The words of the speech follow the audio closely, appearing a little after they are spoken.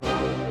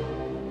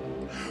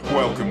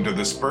Welcome to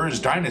the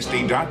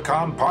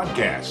SpursDynasty.com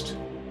podcast.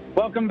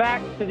 Welcome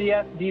back to the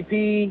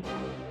SDP.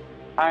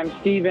 I'm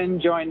Steven,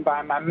 joined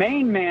by my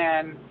main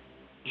man,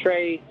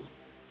 Trace.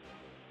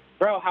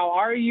 Bro, how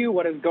are you?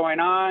 What is going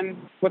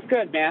on? What's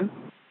good, man?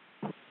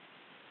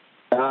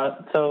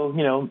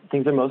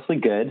 Things are mostly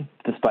good,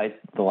 despite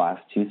the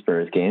last two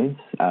Spurs games.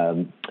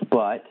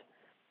 But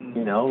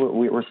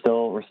we're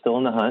still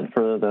in the hunt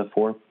for the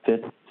 4th,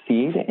 5th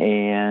seed,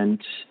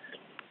 and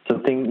so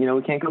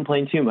we can't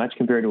complain too much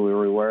compared to where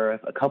we were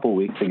a couple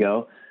weeks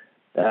ago.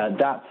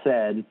 That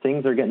said,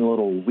 things are getting a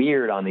little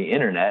weird on the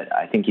internet.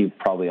 I think you've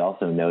probably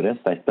also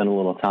noticed. I spent a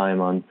little time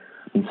on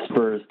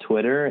Spurs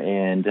Twitter,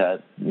 and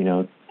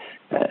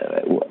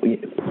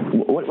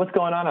what's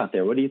going on out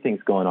there? What do you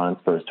think's going on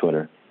Spurs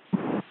Twitter?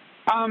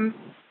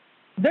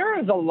 There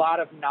is a lot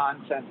of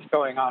nonsense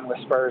going on with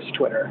Spurs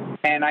Twitter,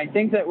 and I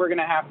think that we're going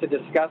to have to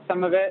discuss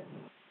some of it.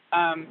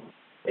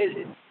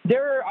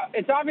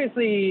 It's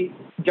obviously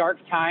dark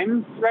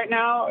times right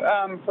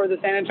now for the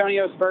San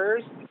Antonio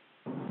Spurs,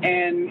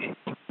 and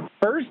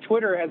Spurs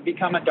Twitter has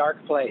become a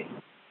dark place.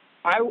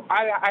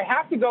 I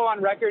have to go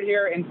on record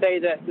here and say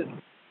that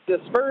the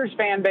Spurs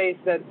fan base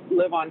that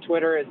live on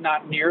Twitter is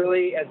not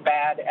nearly as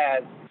bad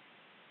as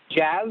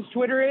Jazz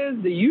Twitter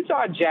is. The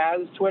Utah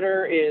Jazz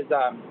Twitter is,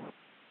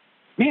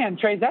 man,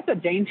 Trey, that's a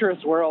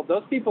dangerous world.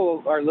 Those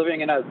people are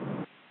living in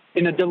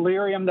a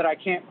delirium that I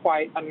can't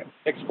quite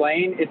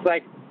explain. It's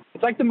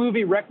like the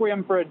movie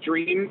Requiem for a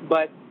Dream,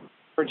 but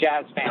for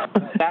Jazz fans.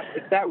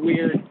 It's that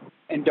weird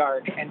and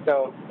dark, and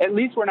so at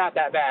least we're not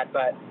that bad.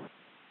 But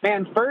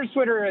man, Spurs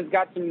Twitter has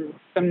got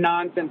some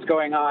nonsense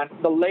going on.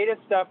 The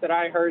latest stuff that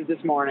I heard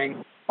this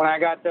morning when I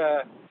got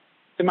to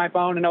my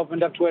phone and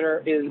opened up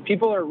Twitter is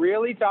people are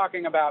really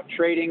talking about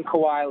trading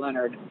Kawhi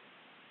Leonard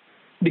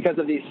because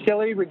of these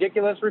silly,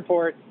 ridiculous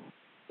reports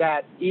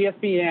that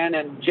ESPN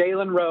and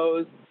Jalen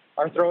Rose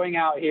are throwing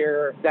out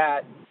here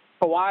that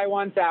Kawhi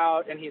wants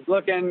out and he's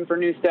looking for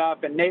new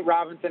stuff. And Nate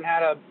Robinson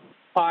had a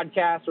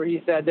podcast where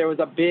he said there was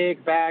a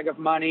big bag of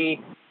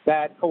money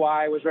that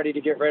Kawhi was ready to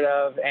get rid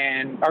of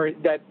or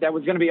that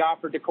was going to be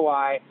offered to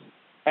Kawhi.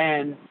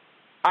 And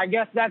I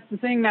guess that's the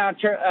thing now,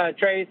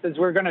 Trace, is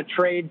we're going to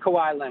trade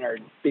Kawhi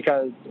Leonard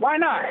because why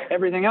not?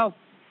 Everything else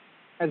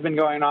has been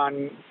going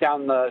on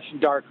down the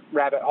dark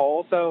rabbit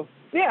hole. So,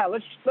 yeah,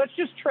 let's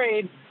just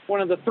trade one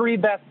of the 3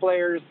 best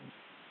players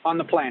on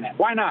the planet.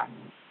 Why not?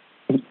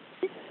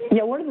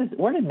 Yeah, where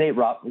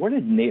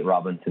did Nate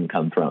Robinson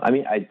come from? I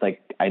mean,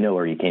 I know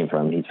where he came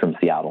from. He's from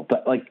Seattle,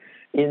 but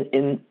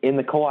in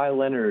the Kawhi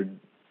Leonard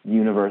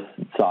universe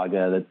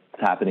saga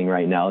that's happening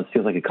right now, it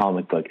feels like a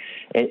comic book.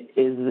 It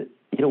is.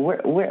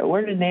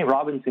 Where did Nate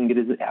Robinson get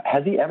his?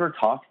 Has he ever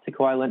talked to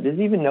Kawhi Leonard? Does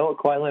he even know what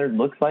Kawhi Leonard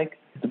looks like?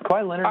 Does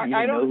Kawhi Leonard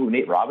even know who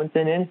Nate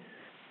Robinson is?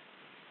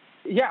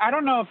 Yeah, I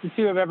don't know if the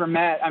two have ever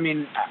met. I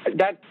mean,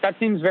 that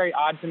seems very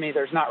odd to me.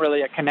 There's not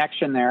really a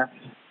connection there.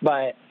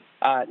 But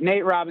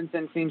Nate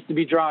Robinson seems to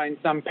be drawing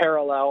some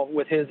parallel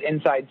with his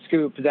inside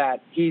scoop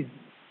that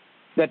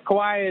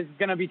Kawhi is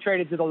going to be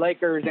traded to the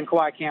Lakers and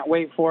Kawhi can't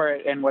wait for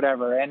it and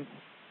whatever. And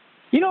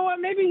you know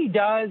what? Maybe he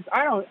does.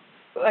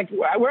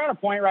 We're at a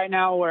point right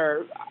now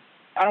where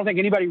I don't think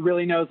anybody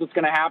really knows what's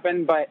going to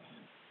happen. But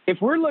if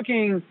we're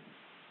looking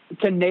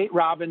to Nate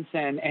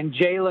Robinson and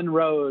Jalen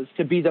Rose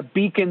to be the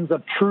beacons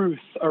of truth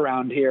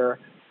around here,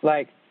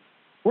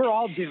 we're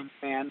all doomed,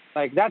 man.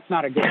 That's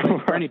not a good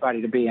place for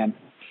anybody to be in.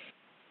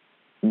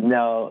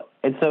 No.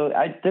 And so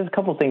there's a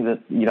couple things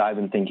that, I've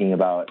been thinking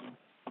about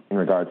in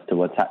regards to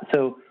what's happened.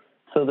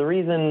 So the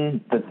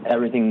reason that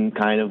everything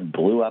kind of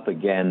blew up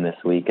again this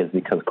week is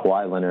because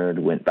Kawhi Leonard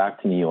went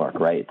back to New York,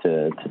 right,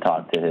 to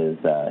talk to his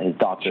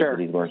doctors Sure.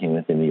 that he's working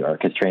with in New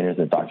York, his trainers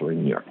and doctors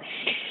in New York.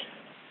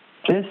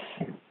 This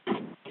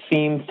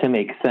seems to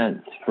make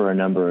sense for a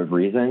number of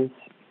reasons.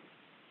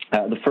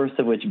 The first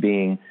of which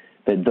being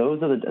that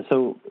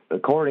so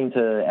according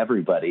to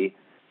everybody,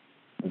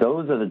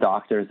 those are the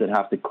doctors that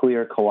have to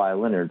clear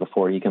Kawhi Leonard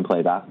before he can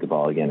play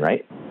basketball again,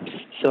 right?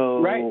 So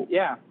right,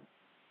 yeah.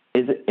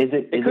 Is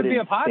it could be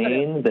a positive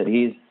insane that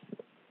he's?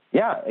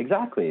 Yeah,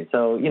 exactly.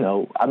 So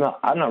I'm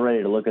not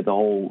ready to look at the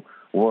whole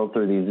world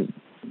through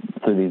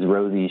these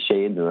rosy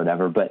shades or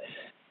whatever. But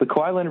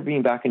Kawhi Leonard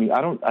being back in,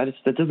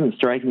 that doesn't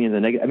strike me as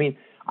a negative. I mean,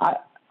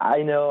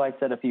 I know I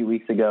said a few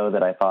weeks ago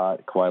that I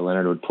thought Kawhi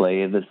Leonard would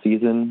play this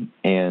season,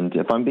 and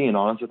if I'm being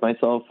honest with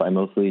myself, I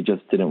mostly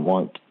just didn't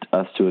want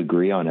us to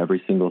agree on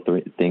every single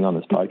thing on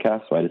this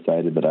podcast. So I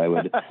decided that I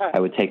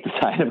would take the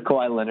side of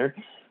Kawhi Leonard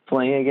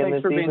playing again Thanks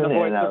this for season, being the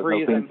voice and I of was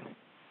reason.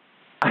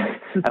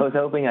 I was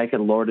hoping I could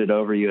lord it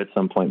over you at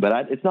some point, but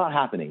it's not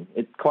happening.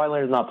 Kawhi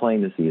Leonard's not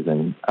playing this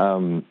season,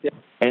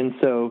 and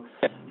so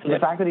the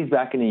fact that he's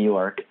back in New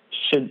York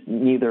should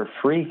neither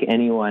freak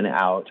anyone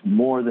out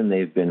more than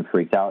they've been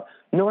freaked out,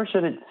 nor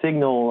should it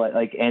signal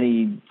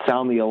any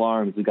sound the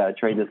alarms. We've got to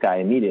trade this guy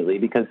immediately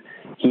because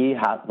he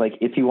has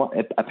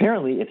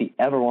if he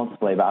ever wants to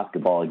play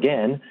basketball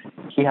again,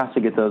 he has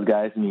to get those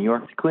guys in New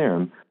York to clear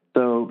him.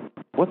 So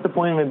what's the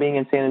point of him being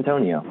in San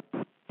Antonio?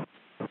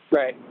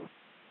 Right.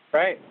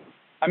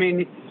 I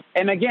mean,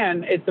 and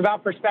again, it's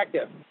about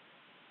perspective.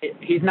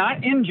 He's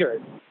not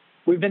injured.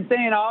 We've been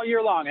saying all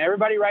year long.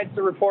 Everybody writes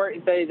the report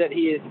and says that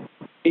he's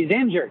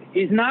injured.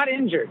 He's not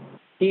injured.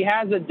 He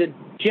has a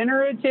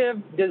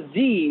degenerative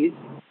disease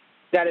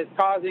that is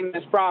causing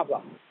this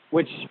problem,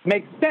 which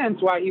makes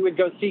sense why he would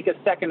go seek a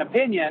second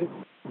opinion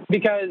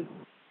because,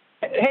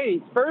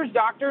 hey, Spurs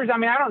doctors, I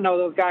mean, I don't know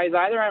those guys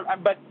either,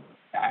 but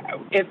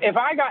if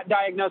I got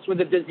diagnosed with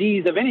a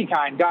disease of any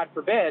kind, God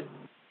forbid,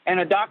 and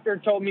a doctor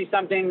told me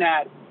something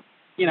that,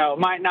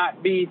 might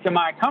not be to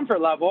my comfort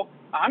level,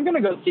 I'm going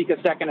to go seek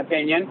a second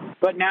opinion.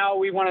 But now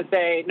we want to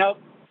say, nope,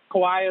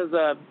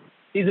 Kawhi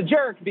he's a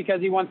jerk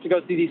because he wants to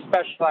go see these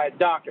specialized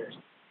doctors.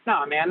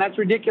 No, man, that's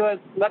ridiculous.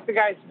 Let the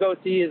guy go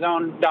see his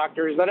own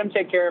doctors. Let him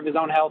take care of his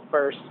own health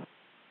first.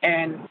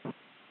 And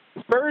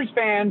Spurs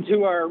fans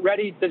who are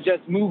ready to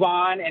just move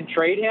on and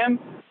trade him,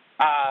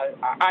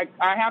 I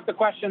have to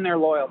question their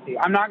loyalty.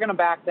 I'm not going to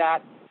back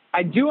that.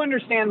 I do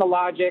understand the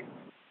logic.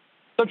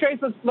 So, Trace,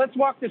 let's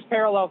walk this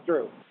parallel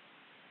through.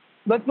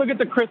 Let's look at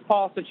the Chris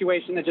Paul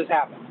situation that just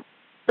happened.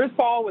 Chris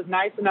Paul was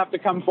nice enough to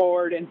come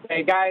forward and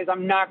say, guys,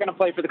 I'm not going to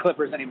play for the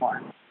Clippers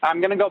anymore.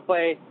 I'm going to go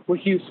play with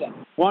Houston,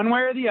 one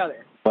way or the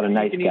other. What a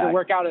nice guy. Either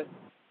work out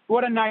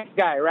what a nice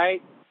guy,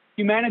 right?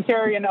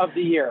 Humanitarian of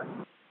the year.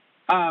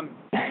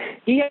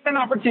 He had an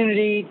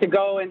opportunity to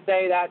go and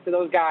say that to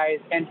those guys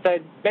and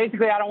said,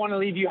 basically, I don't want to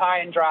leave you high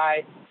and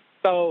dry,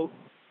 so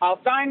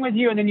I'll sign with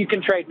you and then you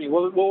can trade me.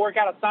 We'll work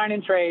out a sign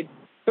and trade.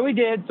 So we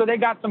did. So they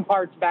got some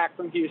parts back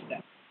from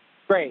Houston.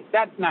 Great.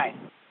 That's nice.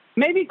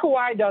 Maybe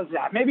Kawhi does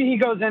that. Maybe he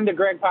goes into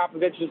Greg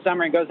Popovich this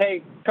summer and goes,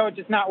 hey, coach,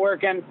 it's not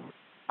working.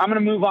 I'm going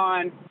to move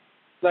on.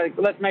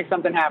 Let's make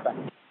something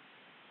happen.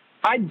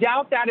 I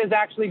doubt that is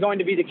actually going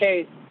to be the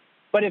case.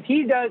 But if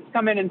he does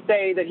come in and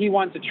say that he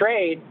wants a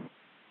trade,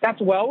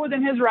 that's well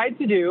within his right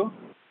to do.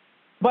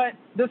 But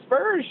the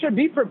Spurs should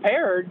be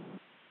prepared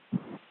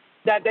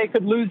that they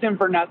could lose him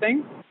for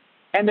nothing,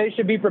 and they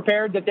should be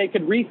prepared that they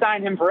could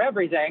re-sign him for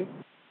everything.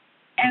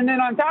 And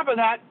then on top of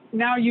that,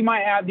 now you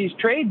might have these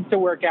trades to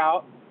work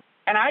out.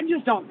 And I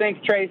just don't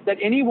think, Trace, that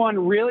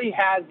anyone really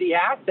has the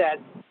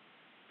assets,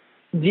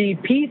 the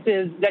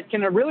pieces that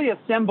can really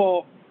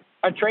assemble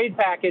a trade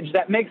package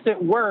that makes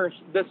it worth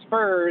the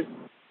Spurs,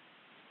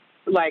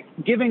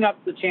 giving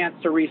up the chance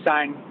to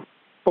re-sign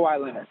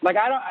Kawhi Leonard.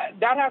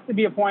 That has to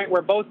be a point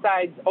where both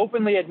sides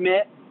openly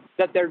admit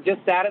that they're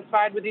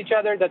dissatisfied with each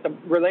other, that the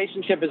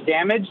relationship is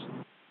damaged.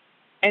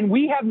 And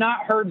we have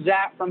not heard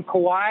that from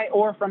Kawhi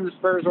or from the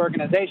Spurs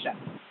organization.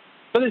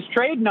 So this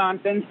trade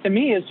nonsense, to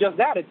me, is just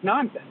that. It's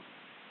nonsense.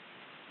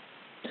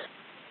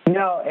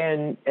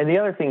 And the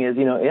other thing is,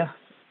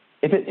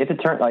 if it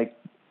turns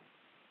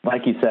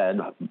like you said,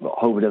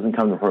 hope it doesn't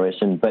come to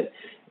fruition. But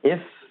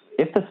if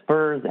the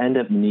Spurs end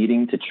up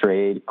needing to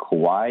trade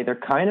Kawhi, they're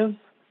kind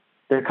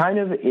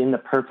of in the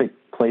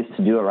perfect place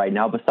to do it right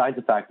now. Besides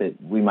the fact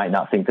that we might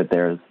not think that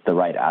there's the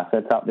right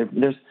assets out there.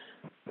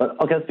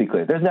 Okay, let's be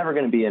clear. There's never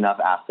going to be enough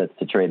assets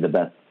to trade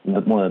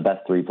one of the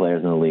best three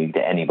players in the league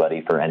to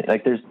anybody for any.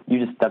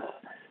 That's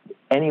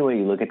any way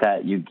you look at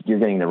that, you're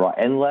getting the wrong.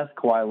 Unless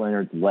Kawhi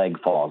Leonard's leg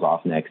falls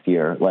off next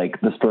year,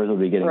 the Spurs will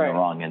be getting the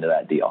wrong end of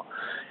that deal.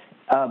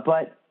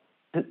 But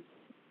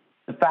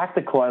the fact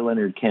that Kawhi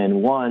Leonard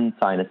can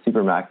sign a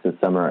supermax this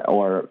summer,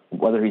 or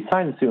whether he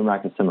signs a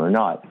supermax this summer or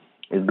not,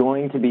 is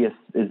going to be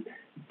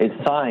is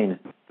signed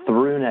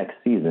through next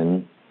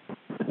season,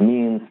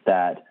 means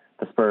that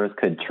the Spurs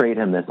could trade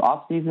him this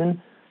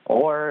offseason,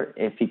 or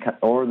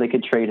they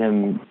could trade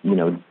him,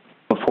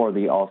 before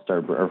the All-Star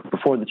or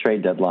before the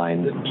trade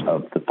deadline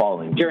of the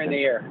following during season. the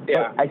year.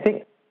 Yeah, but I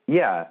think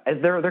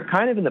they're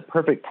kind of in the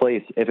perfect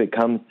place if it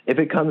comes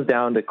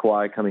down to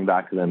Kawhi coming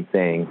back to them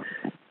saying,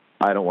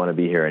 I don't want to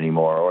be here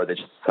anymore, or they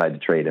just decide to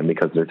trade him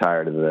because they're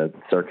tired of the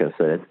circus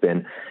that it's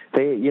been.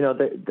 They're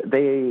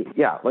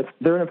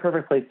in a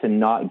perfect place to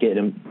not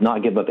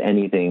give up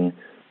anything,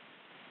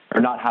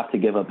 or not have to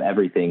give up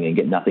everything and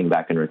get nothing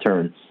back in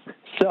return.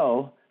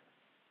 So,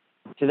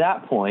 to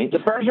that point, the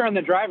Spurs are in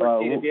the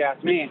driver's seat, if you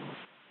ask me.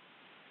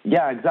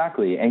 Yeah,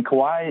 exactly. And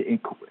Kawhi's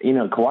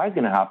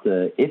going to have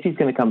to, if he's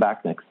going to come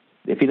back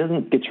if he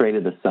doesn't get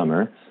traded this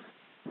summer,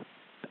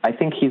 I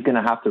think he's going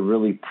to have to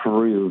really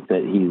prove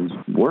that he's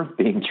worth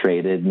being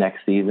traded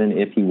next season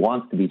if he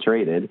wants to be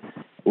traded,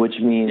 which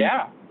means,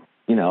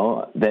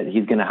 that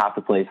he's going to have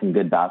to play some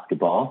good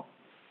basketball.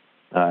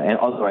 And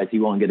otherwise he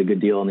won't get a good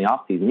deal in the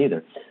offseason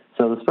either.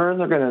 So the Spurs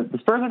are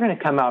going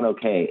to come out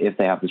okay if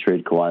they have to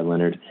trade Kawhi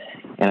Leonard,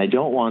 and I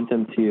don't want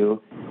them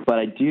to, but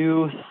I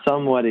do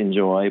somewhat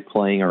enjoy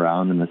playing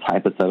around in this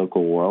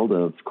hypothetical world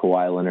of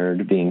Kawhi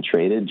Leonard being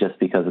traded, just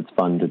because it's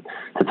fun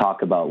to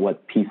talk about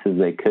what pieces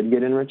they could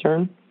get in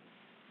return.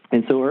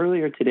 And so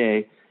earlier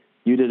today,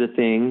 you did a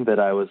thing that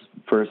I was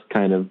first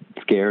kind of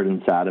scared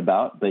and sad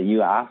about, but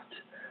you asked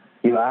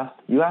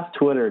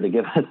Twitter to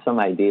give us some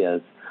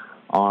ideas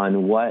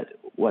on what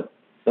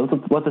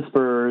the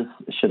Spurs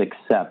should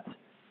accept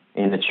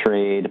in a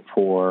trade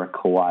for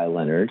Kawhi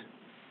Leonard.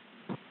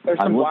 There's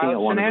some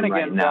wild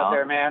shenanigans out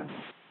there, man.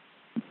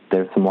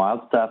 There's some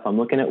wild stuff. I'm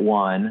looking at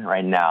one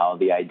right now.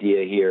 The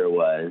idea here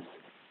was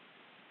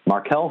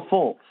Markelle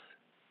Fultz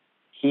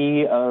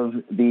he of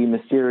the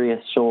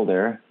mysterious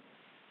shoulder,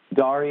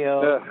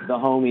 Dario, the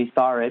homie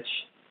Saric,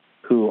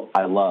 who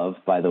I love,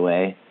 by the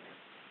way,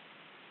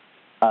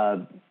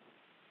 a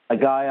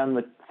guy on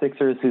the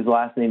Sixers whose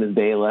last name is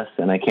Bayless,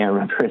 and I can't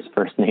remember his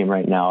first name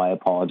right now. I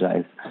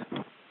apologize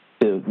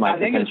to my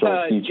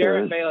potential future.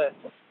 Jared Bayless.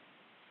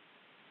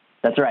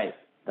 That's right.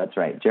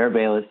 Jared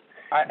Bayless.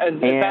 As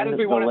bad as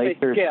we want to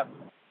say Skip.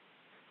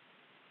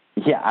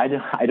 Yeah,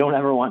 I don't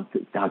ever want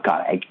to. Oh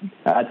God,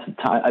 that's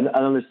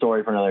another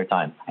story for another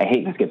time. I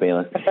hate Skip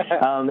Bayless.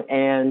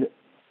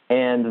 And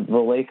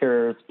the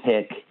Lakers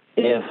pick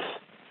if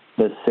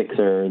the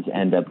Sixers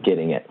end up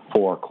getting it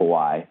for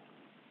Kawhi.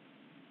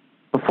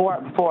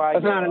 Before I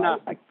that's not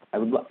enough. I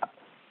would.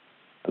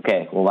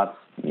 Okay, well that's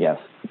yes.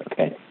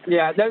 Okay.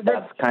 Yeah,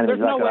 that's kind of there's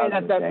no way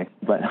that's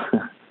but.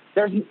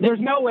 There's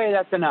no way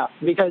that's enough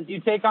because you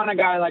take on a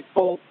guy like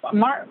Fultz,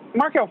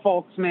 Markelle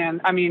Fultz,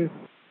 man. I mean,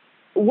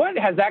 what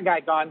has that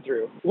guy gone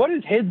through? What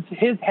is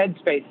his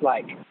headspace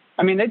like?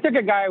 I mean, they took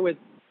a guy with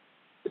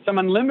some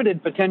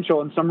unlimited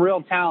potential and some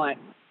real talent,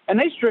 and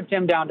they stripped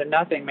him down to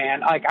nothing, man.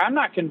 Like, I'm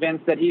not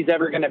convinced that he's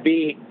ever going to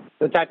be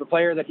the type of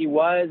player that he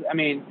was. I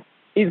mean,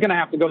 he's going to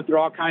have to go through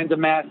all kinds of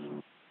mess.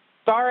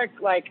 Saric,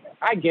 like,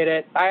 I get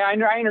it. I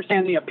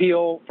understand the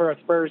appeal for a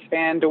Spurs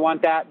fan to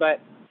want that, but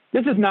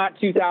this is not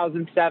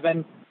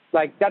 2007.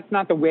 Like, that's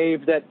not the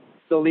wave that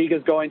the league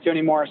is going to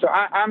anymore. So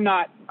I'm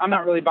not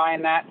really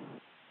buying that.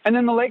 And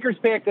then the Lakers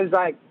pick is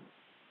like,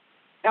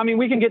 I mean,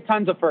 we can get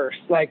tons of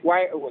firsts. Like,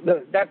 why?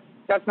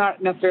 That's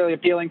not necessarily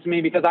appealing to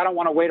me because I don't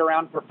want to wait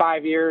around for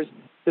 5 years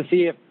to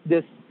see if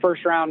this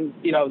first round,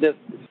 this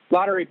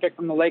lottery pick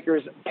from the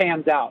Lakers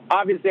pans out.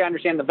 Obviously, I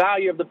understand the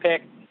value of the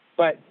pick,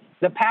 but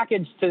the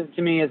package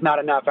to me is not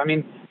enough. I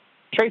mean,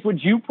 Trace,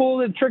 would you pull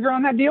the trigger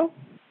on that deal?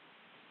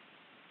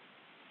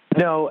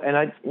 No, and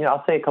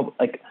I'll say a couple,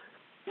 like,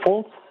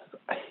 Fultz,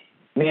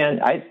 man,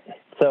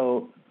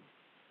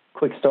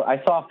 quick story.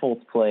 I saw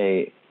Fultz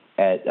play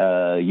at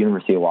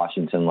University of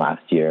Washington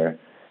last year.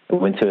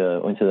 Went to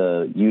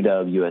the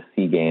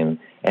UW-USC game,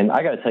 and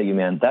I got to tell you,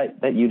 man,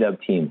 that UW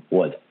team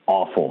was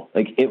awful.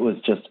 Like, it was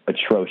just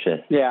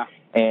atrocious. Yeah.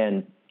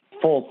 And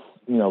Fultz,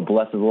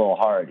 bless his little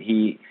heart,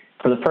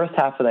 for the first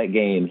half of that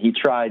game, he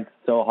tried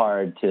so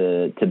hard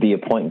to be a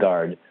point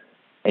guard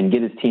and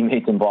get his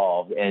teammates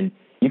involved, and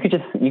you could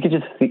just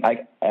see,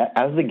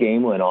 as the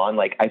game went on,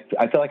 like,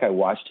 I feel like I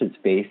watched his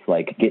face,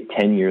 like, get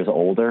 10 years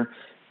older,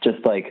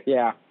 just like,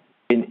 yeah,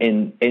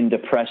 in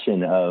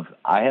depression of,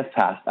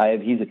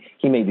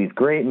 he made these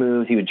great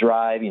moves. He would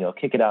drive,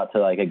 kick it out to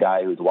like a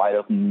guy who's wide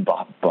open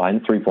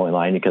behind the 3-point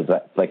line because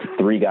like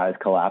 3 guys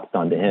collapsed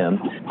onto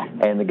him.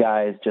 And the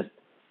guys just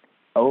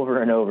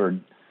over and over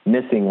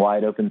missing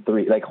wide open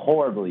threes, like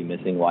horribly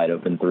missing wide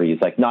open threes,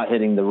 like not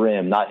hitting the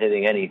rim, not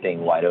hitting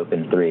anything wide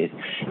open threes.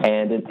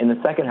 And in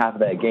the second half of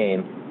that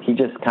game, he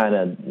just kind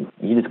of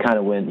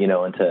went,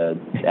 into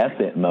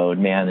F-it mode,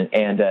 man.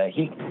 And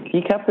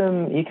he kept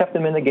them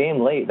in the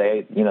game late.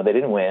 They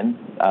didn't win.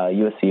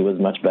 USC was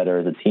much better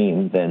as a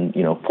team than,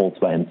 Fultz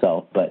by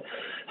himself. But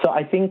so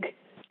I think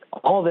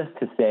all this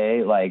to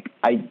say, like,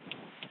 I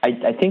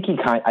think he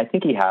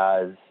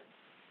has.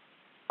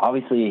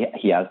 Obviously,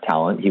 he has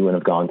talent. He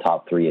wouldn't have gone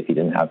top 3 if he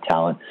didn't have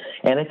talent.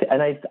 And I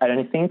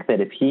think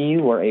that if he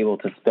were able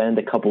to spend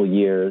a couple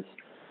years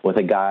with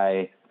a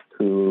guy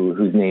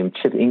who's named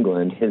Chip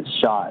England, his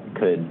shot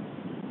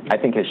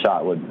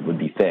would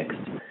be fixed.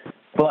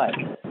 But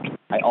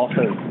I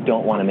also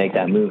don't want to make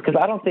that move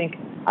because I don't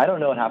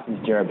know what happens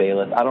to Jared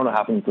Bayless. I don't know what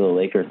happens to the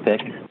Lakers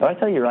pick. But I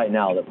tell you right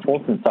now that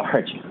Fultz and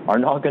Saric are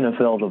not going to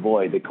fill the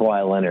void that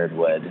Kawhi Leonard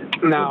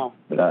would. No,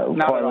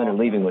 Kawhi Leonard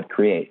leaving would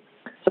create.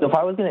 So if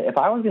I was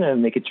gonna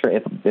make a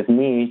trade, if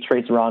me,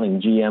 Trace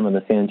Ronning, GM of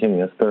the San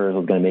Antonio Spurs,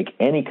 was gonna make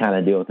any kind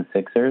of deal with the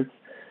Sixers,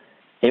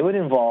 it would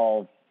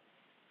involve.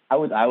 I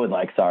would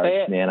like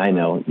Saric, man. I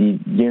know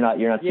you're not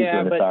speaking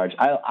to Saric.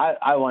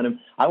 I want him.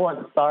 I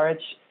want Saric,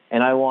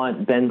 and I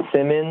want Ben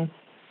Simmons,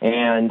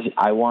 and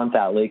I want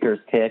that Lakers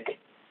pick.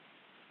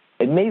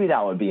 And maybe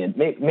that would be it.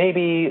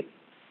 Maybe.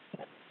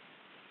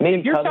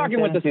 If you're Covington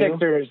talking with the too.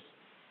 Sixers.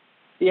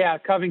 Yeah,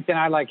 Covington,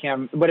 I like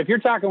him. But if you're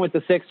talking with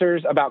the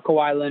Sixers about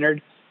Kawhi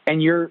Leonard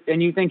and you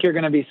think you're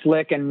going to be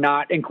slick and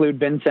not include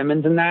Ben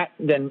Simmons in that,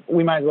 then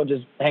we might as well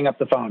just hang up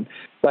the phone.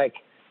 Like,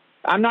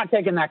 I'm not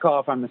taking that call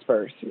if I'm the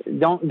Spurs.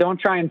 Don't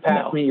try and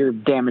pass me your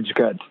damaged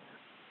goods.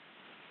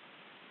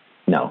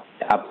 No,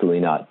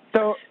 absolutely not.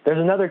 So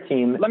there's another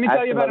team. Let me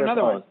tell you about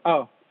another one.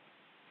 Oh.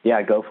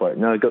 Yeah, go for it.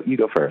 No, you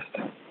go first.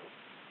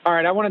 All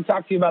right, I want to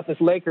talk to you about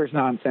this Lakers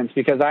nonsense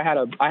because I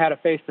had a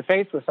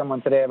face-to-face with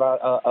someone today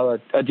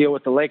about a deal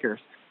with the Lakers.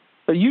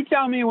 So you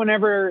tell me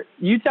whenever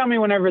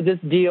this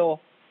deal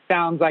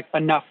sounds like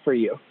enough for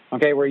you,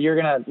 okay? Where you're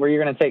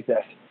gonna take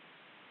this.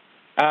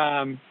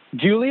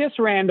 Julius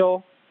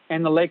Randle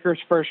and the Lakers'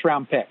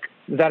 first-round pick.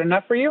 Is that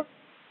enough for you?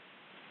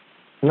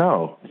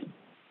 No.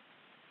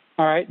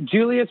 All right,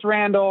 Julius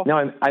Randle.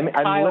 No,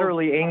 I'm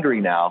literally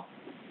angry now.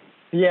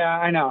 Yeah,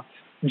 I know.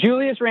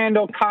 Julius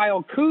Randle,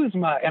 Kyle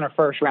Kuzma, and a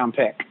first-round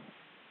pick.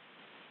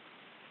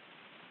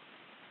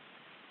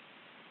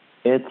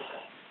 It's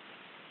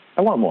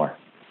I want more.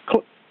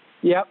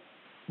 Yep.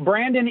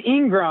 Brandon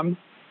Ingram,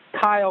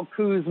 Kyle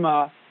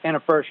Kuzma, and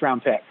a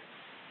first-round pick.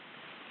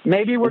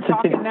 Maybe we're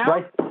talking now.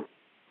 Right.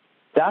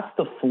 That's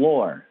the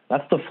floor.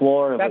 That's the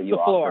floor of what you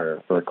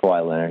offer for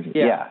Kawhi Leonard.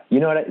 Yeah. You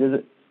know what? I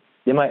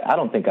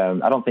don't think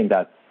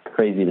that's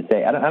crazy to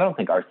say. I don't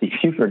think R.C.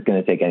 Buford's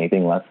going to take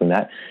anything less than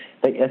that.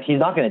 He's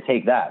not going to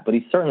take that, but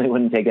he certainly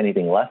wouldn't take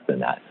anything less than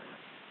that.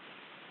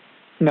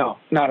 No,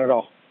 not at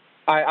all.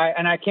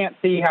 I can't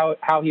see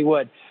how he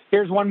would.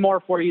 Here's one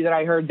more for you that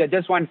I heard, that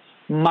this one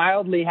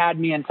mildly had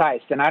me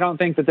enticed, and I don't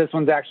think that this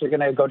one's actually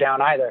going to go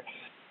down either.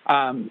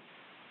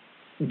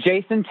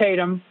 Jason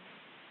Tatum,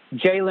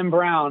 Jaylen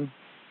Brown,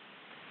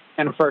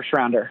 and a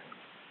first-rounder.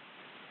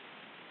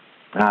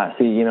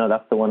 See,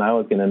 that's the one I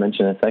was going to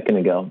mention a second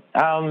ago.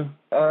 I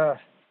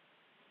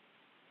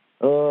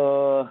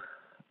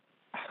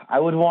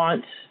would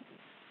want...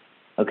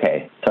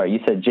 Okay, sorry, you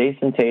said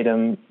Jason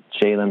Tatum,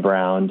 Jaylen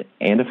Brown,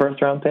 and a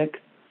first-round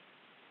pick?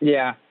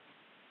 Yeah.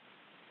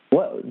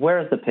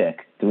 Where is the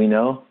pick? Do we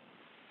know?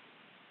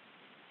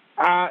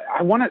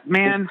 I want to...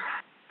 Man,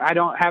 I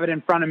don't have it in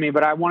front of me,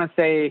 but I want to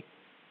say...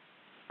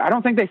 I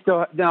don't think they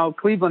still... No,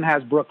 Cleveland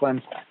has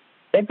Brooklyn.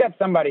 They've got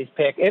somebody's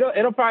pick.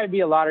 It'll probably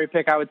be a lottery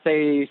pick, I would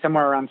say,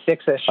 somewhere around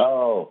 6-ish.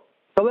 Oh.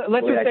 So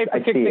let's just say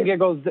for kicks and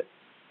giggles...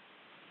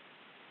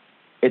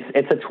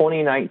 It's a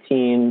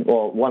 2019,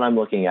 well, one I'm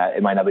looking at,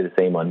 it might not be the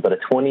same one, but a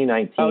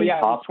 2019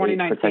 top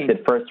 2019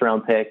 protected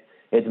first-round pick.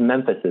 It's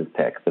Memphis's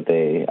pick that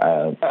they...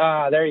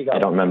 there you go. I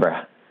don't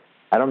remember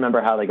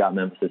how they got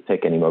Memphis's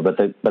pick anymore, but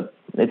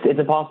it's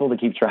impossible to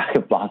keep track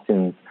of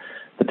the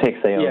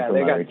picks they own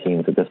from other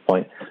teams at this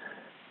point.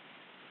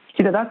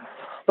 That's...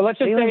 So let's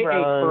just say 8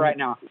 for right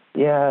now.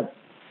 Yeah.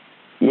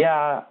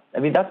 I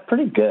mean, that's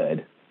pretty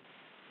good.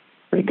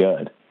 Pretty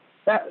good.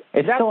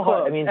 It's still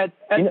hard. I mean,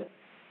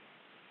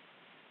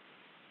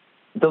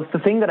 the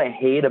thing that I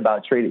hate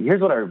about trading,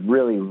 here's what I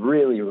really,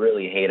 really,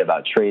 really hate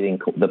about trading,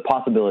 the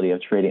possibility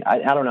of trading.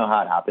 I don't know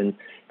how it happens,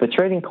 but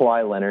trading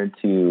Kawhi Leonard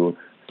to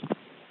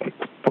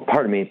the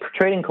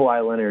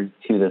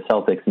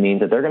Celtics means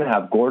that they're going to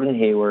have Gordon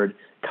Hayward,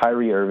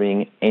 Kyrie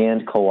Irving,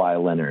 and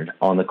Kawhi Leonard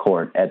on the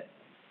court at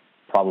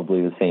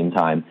probably the same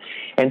time.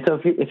 And so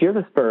if you're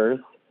the Spurs,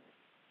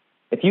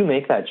 if you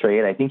make that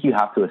trade, I think you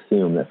have to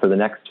assume that for the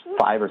next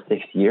 5 or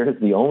 6 years,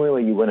 the only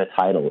way you win a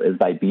title is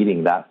by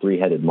beating that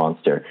three-headed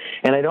monster.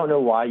 And I don't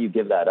know why you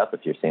give that up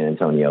if you're San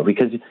Antonio,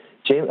 because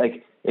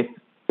if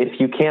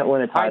you can't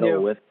win a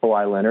title with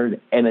Kawhi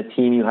Leonard and the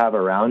team you have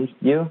around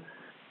you,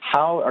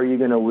 how are you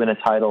going to win a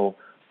title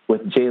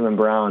with Jaylen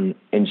Brown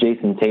and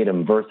Jason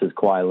Tatum versus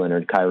Kawhi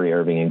Leonard, Kyrie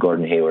Irving, and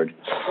Gordon Hayward?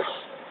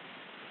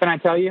 Can I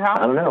tell you how?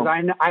 I don't know.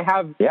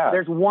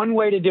 There's one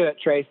way to do it,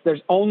 Trace. There's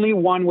only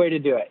one way to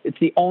do it. It's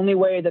the only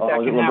way that can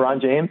happen.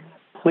 LeBron James?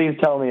 Please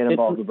tell me it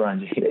involves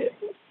LeBron James.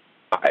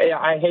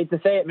 I hate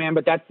to say it, man,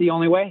 but that's the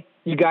only way.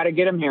 You got to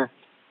get him here.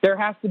 There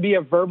has to be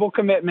a verbal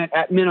commitment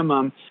at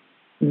minimum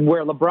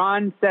where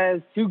LeBron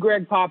says to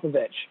Greg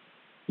Popovich,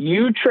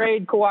 you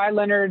trade Kawhi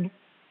Leonard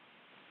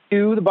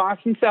to the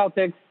Boston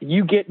Celtics,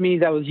 you get me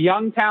those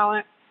young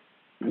talent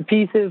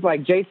pieces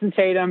like Jason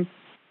Tatum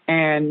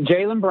and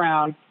Jaylen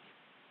Brown.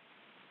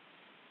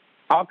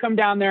 I'll come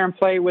down there and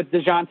play with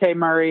DeJounte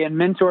Murray and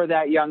mentor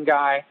that young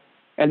guy.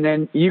 And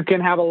then you can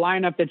have a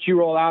lineup that you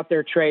roll out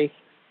there, Trace,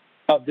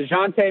 of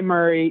DeJounte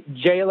Murray,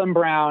 Jaylen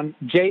Brown,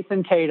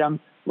 Jason Tatum,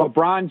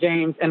 LeBron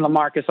James, and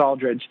LaMarcus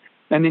Aldridge.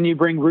 And then you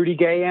bring Rudy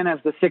Gay in as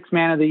the sixth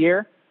man of the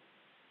year.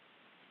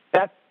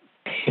 That's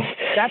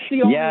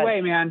the only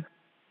way, man.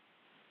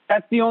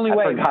 That's the only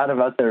way.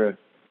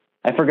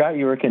 I forgot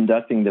you were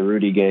conducting the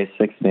Rudy Gay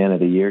sixth man of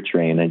the year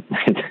train. It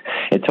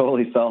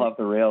totally fell off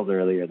the rails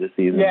earlier this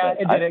season. Yeah,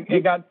 it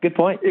did. Good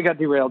point. It got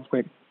derailed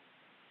quick.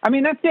 I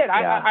mean, that's it.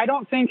 Yeah. I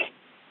don't think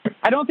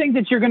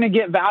that you're going to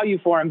get value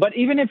for him. But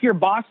even if you're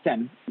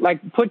Boston,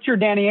 put your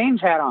Danny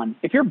Ainge hat on.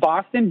 If you're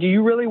Boston, do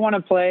you really want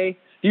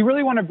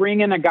to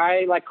bring in a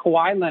guy like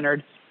Kawhi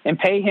Leonard and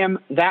pay him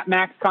that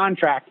max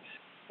contract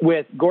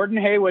with Gordon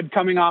Hayward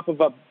coming off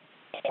of a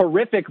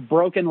horrific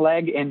broken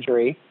leg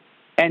injury?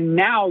 And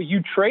now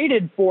you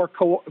traded for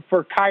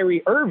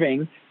Kyrie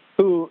Irving,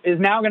 who is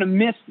now going to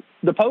miss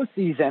the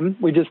postseason.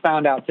 We just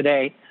found out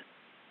today.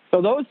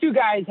 So those two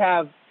guys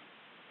have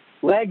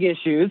leg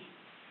issues,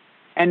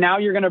 and now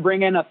you're going to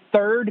bring in a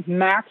third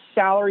max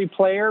salary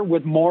player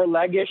with more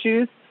leg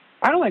issues.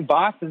 I don't think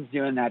Boston's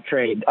doing that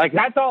trade.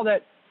 That's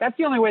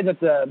the only way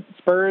that the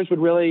Spurs would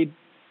really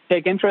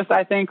take interest,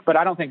 I think, but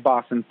I don't think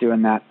Boston's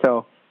doing that.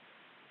 So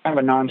kind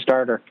of a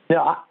non-starter.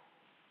 No,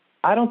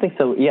 I don't think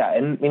so. Yeah.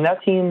 And I mean,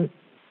 that team,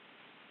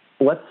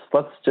 let's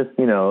just,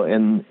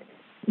 in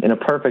a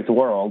perfect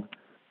world,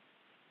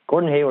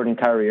 Gordon Hayward and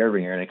Kyrie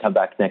Irving are going to come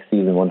back next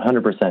season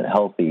 100%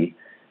 healthy.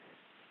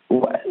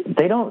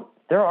 They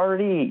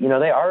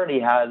already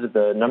had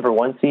the number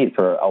one seed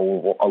for a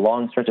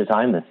long stretch of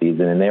time this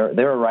season, and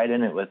they were right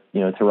in it with,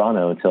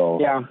 Toronto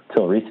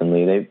till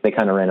recently. They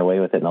kind of ran away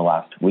with it in the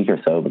last week or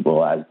so,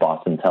 as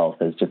Boston's health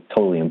has just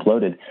totally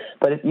imploded.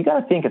 But you got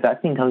to think, if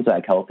that team comes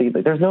back healthy,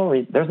 there's no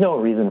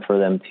reason for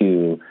them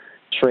to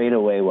trade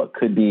away what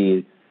could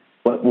be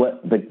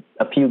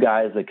a few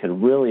guys that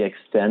could really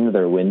extend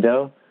their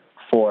window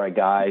for a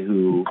guy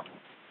who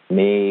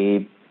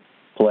may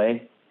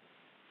play.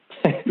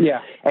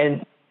 Yeah.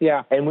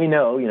 And we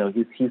know,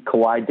 he's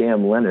Kawhi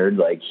damn Leonard.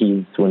 Like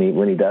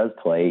when he does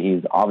play,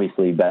 he's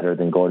obviously better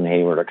than Gordon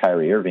Hayward or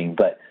Kyrie Irving,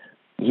 but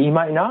he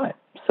might not.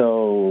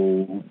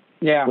 So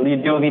what do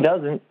you do if he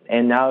doesn't?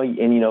 And now,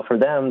 for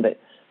them that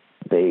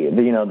they're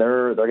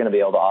going to be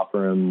able to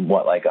offer him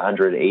like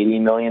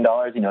 $180 million.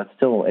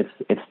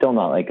 It's still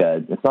not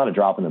it's not a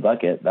drop in the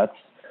bucket. That's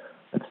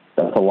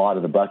a lot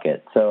of the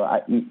bucket. So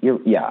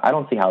I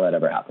don't see how that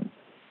ever happens.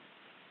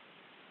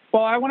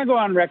 Well, I want to go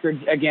on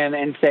record again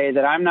and say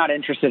that I'm not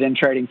interested in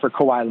trading for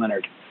Kawhi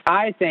Leonard.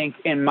 I think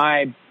in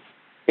my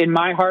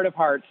heart of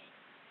hearts,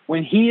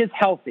 when he is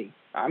healthy,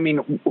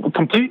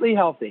 completely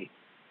healthy,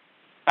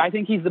 I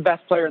think he's the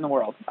best player in the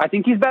world. I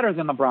think he's better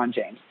than LeBron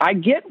James. I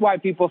get why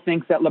people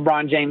think that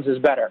LeBron James is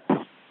better,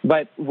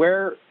 but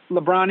where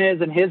LeBron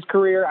is in his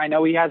career, I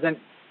know he hasn't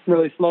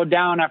really slowed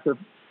down after,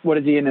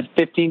 in his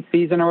 15th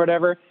season or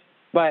whatever,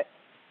 but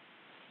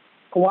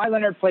Kawhi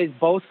Leonard plays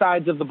both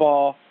sides of the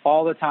ball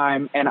all the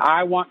time, and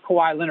I want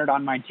Kawhi Leonard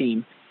on my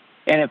team.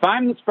 And if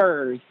I'm the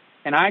Spurs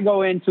and I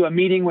go into a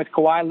meeting with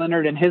Kawhi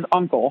Leonard and his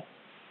uncle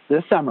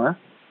this summer,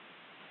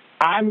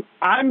 I'm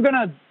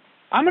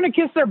gonna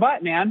kiss their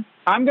butt, man.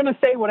 I'm gonna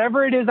say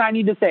whatever it is I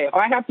need to say. If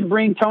I have to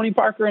bring Tony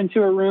Parker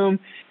into a room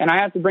and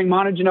I have to bring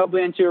Manu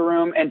Ginobili into a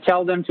room and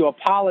tell them to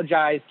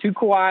apologize to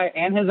Kawhi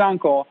and his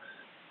uncle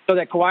so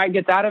that Kawhi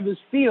gets out of his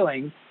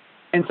feelings,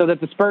 and so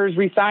that the Spurs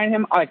re-sign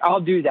him,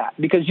 I'll do that,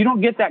 because you don't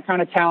get that kind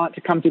of talent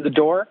to come through the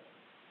door.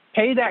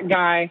 Pay that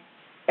guy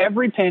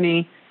every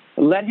penny,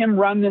 let him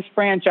run this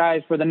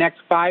franchise for the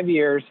next 5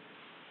 years,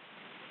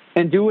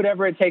 and do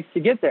whatever it takes to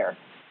get there.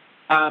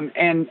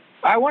 And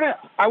I want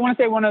to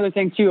say one other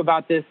thing too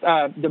about this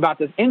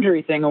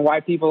injury thing and why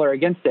people are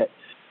against it.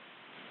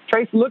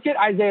 Trace, look at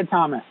Isaiah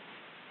Thomas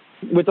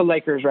with the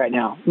Lakers right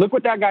now. Look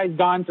what that guy's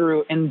gone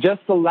through in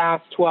just the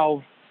last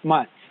 12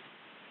 months.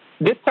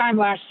 This time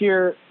last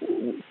year,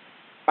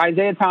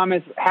 Isaiah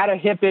Thomas had a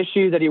hip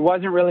issue that he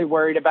wasn't really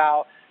worried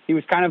about. He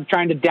was kind of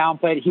trying to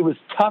downplay it. He was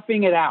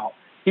toughing it out.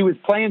 He was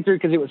playing through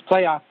because it was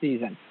playoff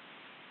season.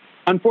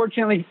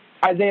 Unfortunately,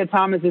 Isaiah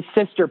Thomas'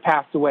 sister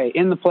passed away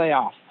in the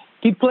playoffs.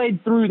 He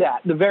played through that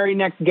the very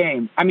next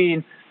game.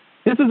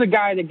 This is a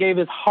guy that gave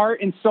his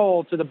heart and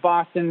soul to the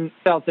Boston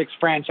Celtics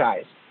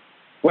franchise.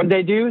 What did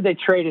they do? They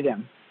traded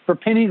him for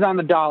pennies on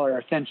the dollar,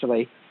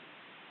 essentially.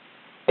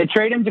 They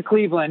trade him to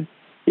Cleveland.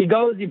 He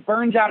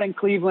burns out in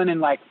Cleveland in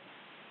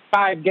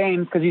 5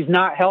 games because he's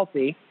not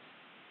healthy.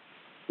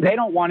 They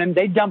don't want him.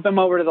 They dump him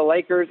over to the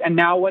Lakers, and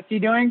now what's he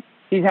doing?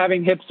 He's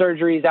having hip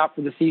surgery. He's out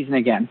for the season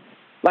again.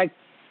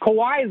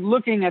 Kawhi is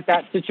looking at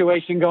that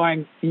situation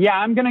going, yeah,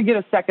 I'm going to get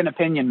a second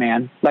opinion,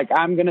 man.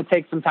 I'm going to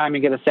take some time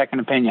and get a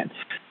second opinion.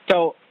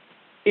 So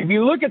if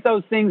you look at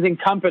those things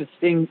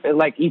encompassing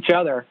each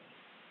other,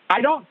 I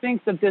don't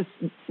think that this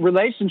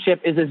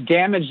relationship is as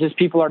damaged as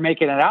people are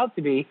making it out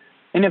to be.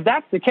 And if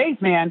that's the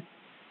case, man,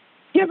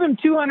 give him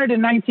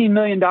 $219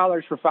 million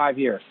for 5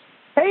 years.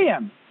 Pay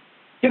him.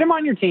 Get him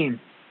on your team.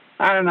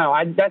 I don't know.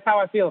 That's how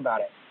I feel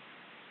about it.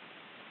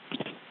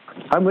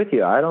 I'm with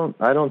you. I don't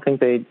think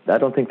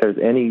there's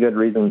any good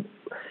reason.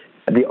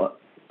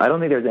 I don't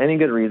think there's any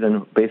good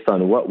reason based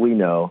on what we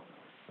know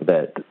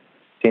that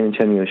San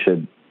Antonio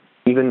should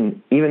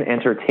even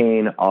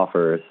entertain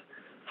offers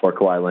for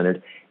Kawhi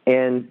Leonard.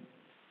 And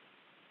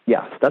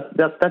yeah,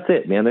 that's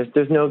it, man.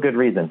 There's no good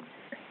reason.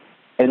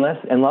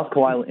 Unless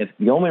Kawhi, if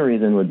the only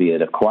reason would be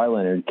if Kawhi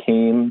Leonard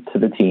came to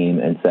the team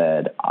and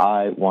said,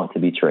 I want to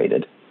be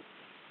traded.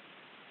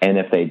 And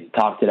if they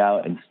talked it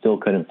out and still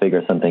couldn't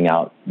figure something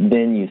out,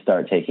 then you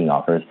start taking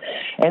offers.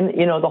 And,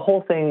 the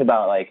whole thing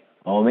about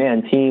oh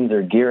man, teams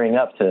are gearing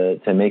up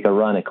to make a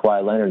run at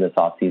Kawhi Leonard this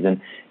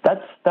offseason.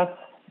 That's kind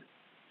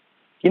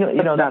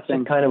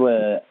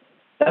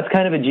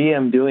of a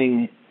GM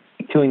doing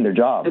their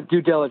job. The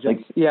due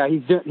diligence. Yeah,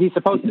 he's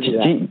supposed to do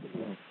that.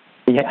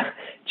 Yeah,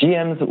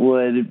 GMs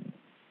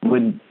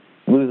would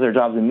lose their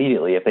jobs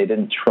immediately if they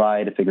didn't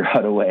try to figure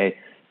out a way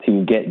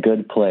to get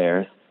good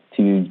players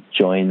to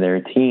join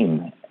their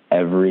team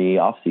every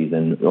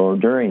offseason or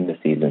during the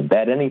season.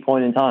 At any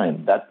point in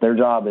time, that's their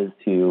job, is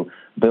to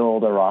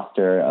build a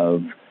roster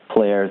of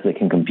players that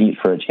can compete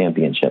for a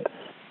championship.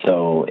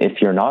 So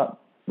if you're not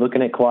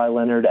looking at Kawhi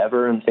Leonard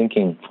ever and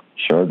thinking,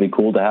 sure, it'd be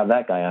cool to have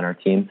that guy on our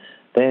team,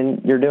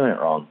 then you're doing it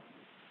wrong.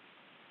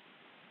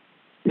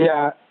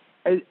 Yeah.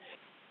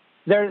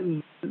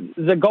 The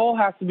goal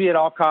has to be at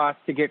all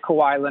costs to get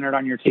Kawhi Leonard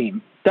on your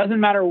team. Doesn't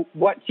matter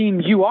what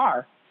team you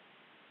are.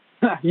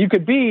 You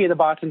could be the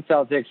Boston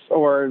Celtics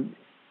or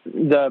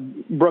the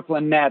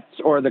Brooklyn Nets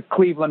or the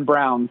Cleveland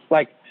Browns.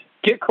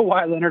 Get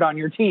Kawhi Leonard on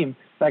your team.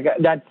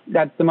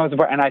 That's the most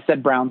important. And I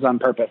said Browns on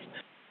purpose.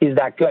 He's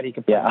that good. He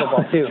can play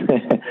football too.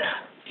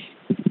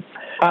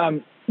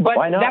 But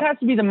that has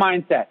to be the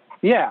mindset.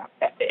 Yeah.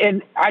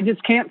 And I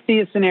just can't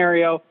see a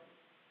scenario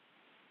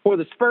for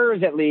the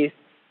Spurs, at least,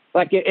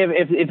 Like,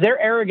 if they're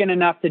arrogant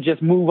enough to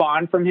just move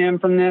on from him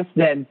from this,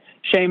 then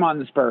shame on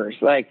the Spurs.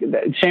 Like,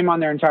 shame on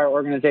their entire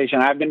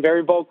organization. I've been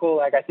very vocal.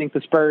 Like, I think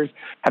the Spurs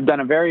have done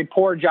a very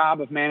poor job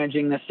of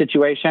managing this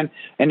situation.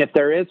 And if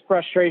there is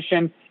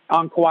frustration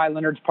on Kawhi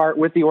Leonard's part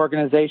with the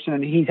organization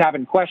and he's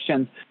having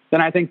questions,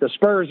 then I think the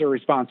Spurs are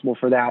responsible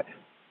for that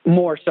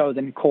more so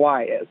than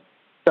Kawhi is.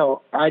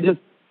 So I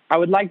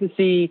would like to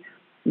see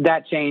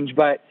that change.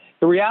 But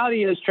the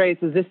reality is, Trace,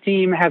 is this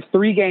team has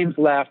 3 games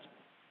left,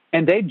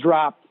 and they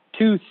dropped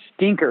 2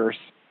 stinkers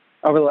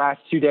over the last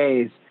 2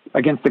 days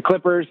against the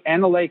Clippers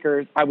and the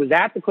Lakers. I was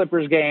at the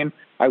Clippers game.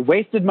 I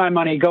wasted my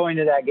money going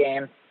to that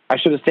game. I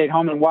should have stayed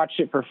home and watched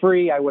it for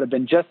free. I would have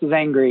been just as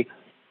angry.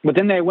 But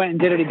then they went and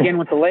did it again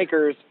with the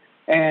Lakers,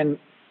 and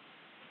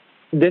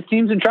this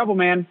team's in trouble,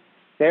 man.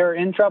 They're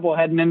in trouble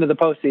heading into the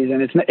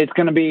postseason. It's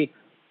going to be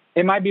 –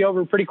 it might be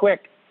over pretty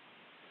quick.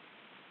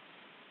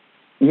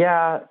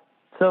 Yeah,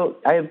 so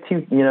I have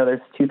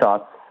there's 2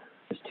 thoughts.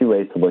 There's 2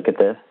 ways to look at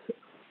this.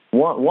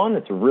 One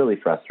that's really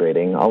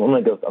frustrating. I'm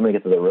gonna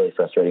get to the really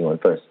frustrating one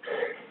first.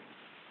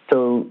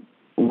 So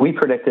we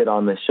predicted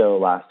on the show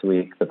last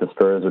week that the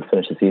Spurs would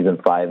finish the season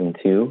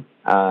 5-2,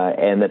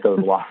 and that those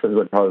losses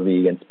would probably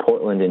be against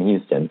Portland and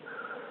Houston.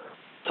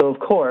 So of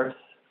course,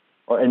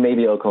 and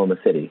maybe Oklahoma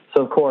City.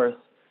 So of course,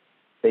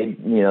 they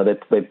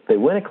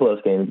win a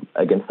close game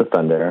against the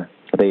Thunder.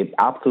 They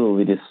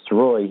absolutely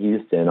destroy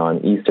Houston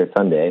on Easter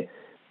Sunday,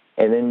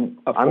 and then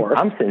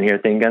I'm sitting here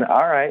thinking,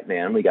 all right,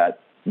 man, we got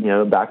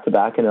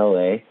back-to-back in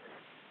LA.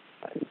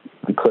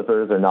 The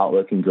Clippers are not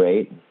looking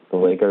great. The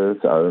Lakers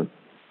are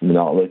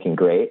not looking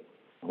great.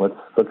 Let's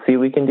see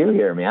what we can do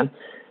here, man.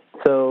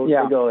 So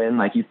they go in,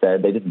 like you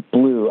said, they just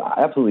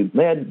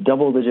they had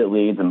double-digit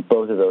leads in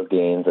both of those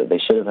games that they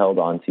should have held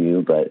on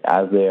to, but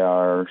as they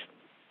are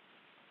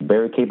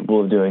very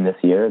capable of doing this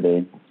year,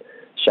 they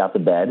shot the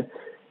bed.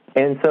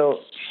 And so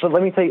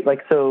let me tell you,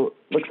 look,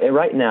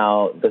 right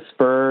now, the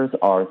Spurs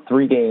are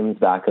 3 games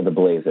back of the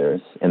Blazers,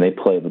 and they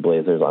play the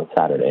Blazers on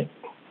Saturday.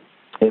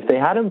 If they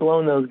hadn't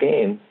blown those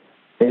games,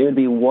 they would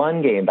be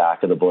 1 game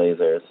back of the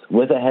Blazers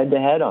with a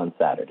head-to-head on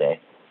Saturday.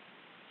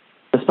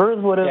 The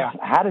Spurs would have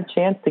had a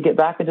chance to get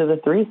back into the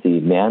 3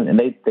 seed, man, and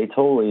they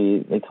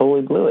totally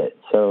blew it.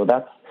 So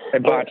that's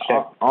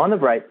on the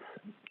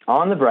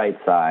bright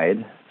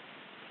side.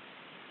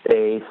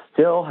 They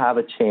still have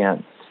a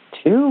chance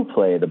to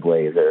play the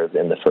Blazers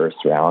in the first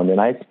round, and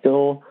I'm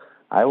going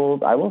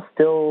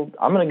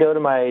to go to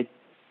my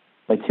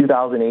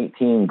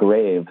 2018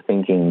 grave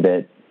thinking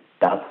that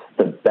that's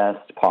the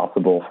best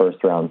possible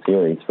first round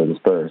series for the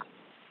Spurs.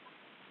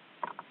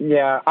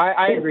 Yeah,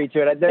 I agree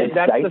to it. That's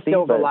dicey, the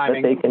silver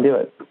lining. But they can do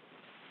it.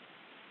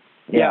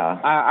 Yeah,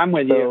 I'm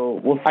with you.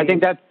 We'll I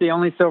think that's the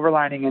only silver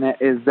lining in it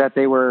is that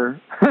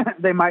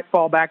they might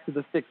fall back to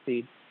the 6th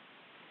seed.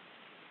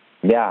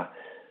 Yeah.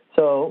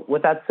 So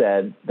with that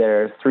said,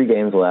 there's 3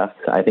 games left.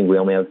 I think we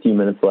only have a few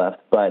minutes left,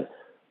 but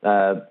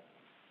I'm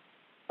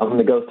going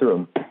to go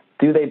through them.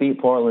 Do they beat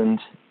Portland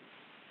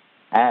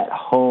at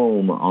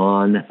home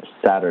on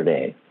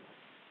Saturday?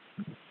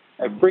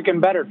 They freaking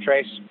better,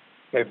 Trace.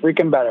 They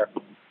freaking better.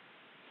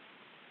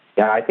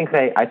 Yeah, I think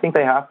they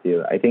have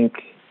to. I think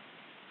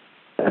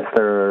that's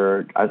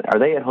their. Are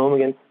they at home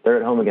against? They're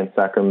at home against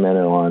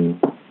Sacramento on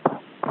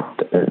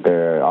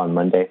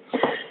Monday.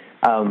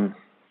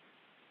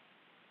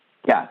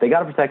 Yeah, they got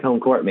to protect home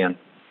court, man.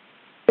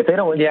 If they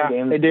don't win 2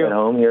 games at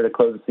home here to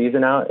close the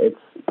season out,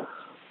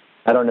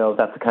 I don't know if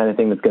that's the kind of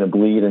thing that's going to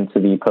bleed into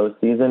the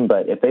postseason.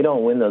 But if they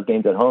don't win those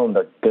games at home,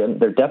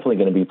 they're definitely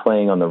going to be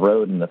playing on the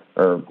road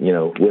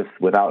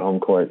without home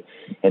court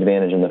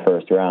advantage in the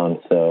first round.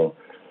 So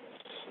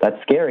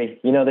that's scary.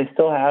 They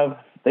still have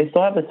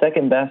the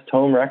second best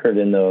home record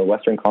in the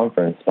Western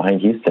Conference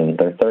behind Houston.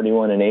 They're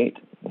 31-8.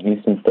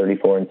 Houston's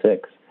 34-6.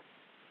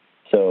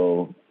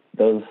 So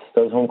those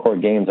home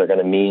court games are going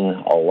to mean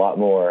a lot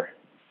more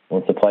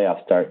once the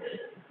playoffs start.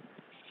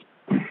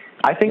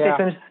 I think they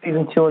finished the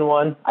season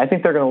 2-1. I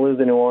think they're going to lose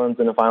to New Orleans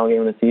in the final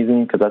game of the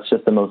season because that's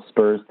just the most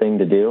Spurs thing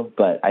to do.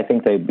 But I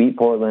think they beat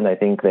Portland. I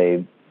think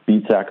they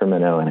beat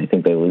Sacramento, and I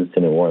think they lose to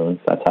New Orleans.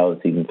 That's how the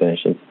season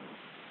finishes.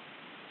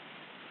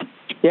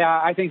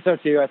 Yeah, I think so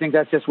too. I think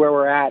that's just where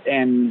we're at,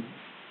 and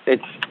it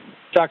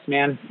sucks,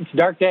 man. It's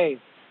dark days,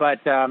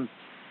 but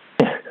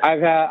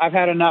I've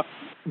had enough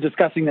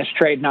discussing this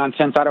trade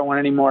nonsense. I don't want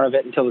any more of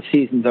it until the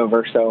season's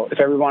over. So if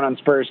everyone on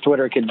Spurs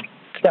Twitter could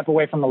step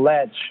away from the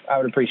ledge, I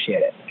would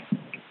appreciate it.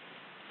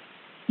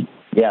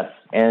 Yes,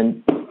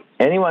 and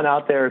anyone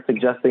out there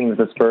suggesting that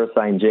the Spurs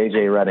sign J.J.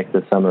 Redick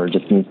this summer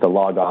just needs to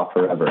log off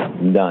forever.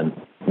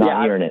 Done.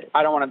 Not hearing it.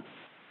 I don't want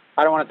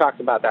to talk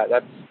about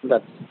that.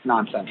 That's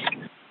nonsense.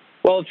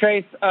 Well,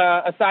 Trace,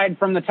 aside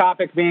from the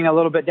topic being a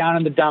little bit down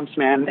in the dumps,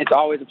 man, it's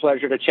always a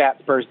pleasure to chat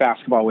Spurs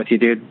basketball with you,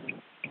 dude.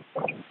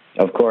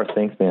 Of course.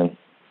 Thanks, man.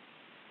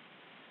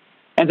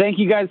 And thank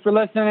you guys for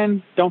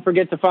listening. Don't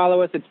forget to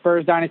follow us at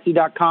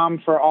SpursDynasty.com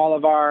for all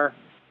of our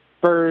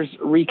Spurs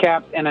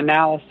recaps and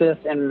analysis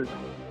and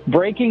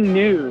breaking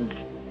news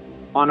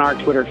on our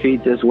Twitter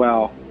feeds as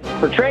well.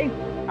 For Trace,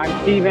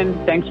 I'm Steven.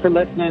 Thanks for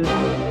listening.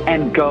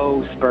 And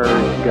go, Spurs,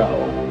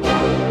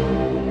 go.